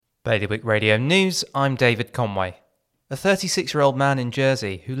Bailiwick Radio News, I'm David Conway. A 36-year-old man in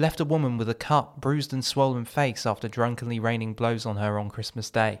Jersey who left a woman with a cut, bruised and swollen face after drunkenly raining blows on her on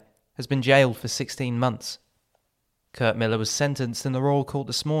Christmas Day has been jailed for 16 months. Kurt Miller was sentenced in the Royal Court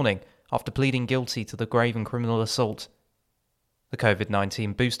this morning after pleading guilty to the grave and criminal assault. The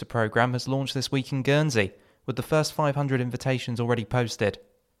COVID-19 booster programme has launched this week in Guernsey, with the first 500 invitations already posted.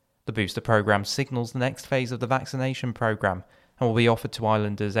 The booster programme signals the next phase of the vaccination programme and will be offered to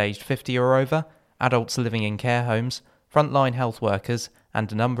islanders aged 50 or over, adults living in care homes, frontline health workers,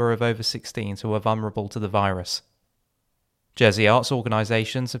 and a number of over 16s who are vulnerable to the virus. Jersey arts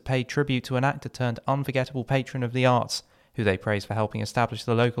organisations have paid tribute to an actor turned unforgettable patron of the arts, who they praise for helping establish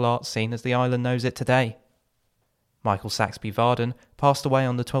the local arts scene as the island knows it today. Michael Saxby Varden passed away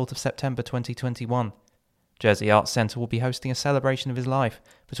on the 12th of September 2021. Jersey Arts Centre will be hosting a celebration of his life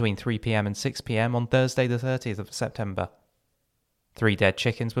between 3pm and 6pm on Thursday the 30th of September. 3 dead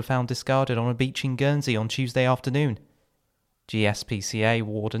chickens were found discarded on a beach in Guernsey on Tuesday afternoon. GSPCA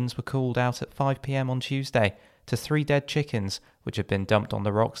wardens were called out at 5pm on Tuesday to 3 dead chickens which had been dumped on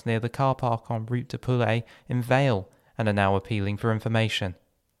the rocks near the car park en route to Poulet in Vale and are now appealing for information.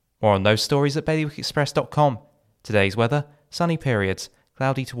 More on those stories at bailiwickexpress.com. Today's weather, sunny periods,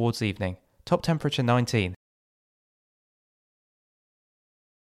 cloudy towards evening, top temperature 19.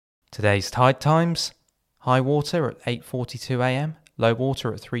 Today's tide times: high water at 8:42am, low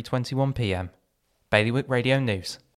water at 3:21pm. Bailiwick Radio News.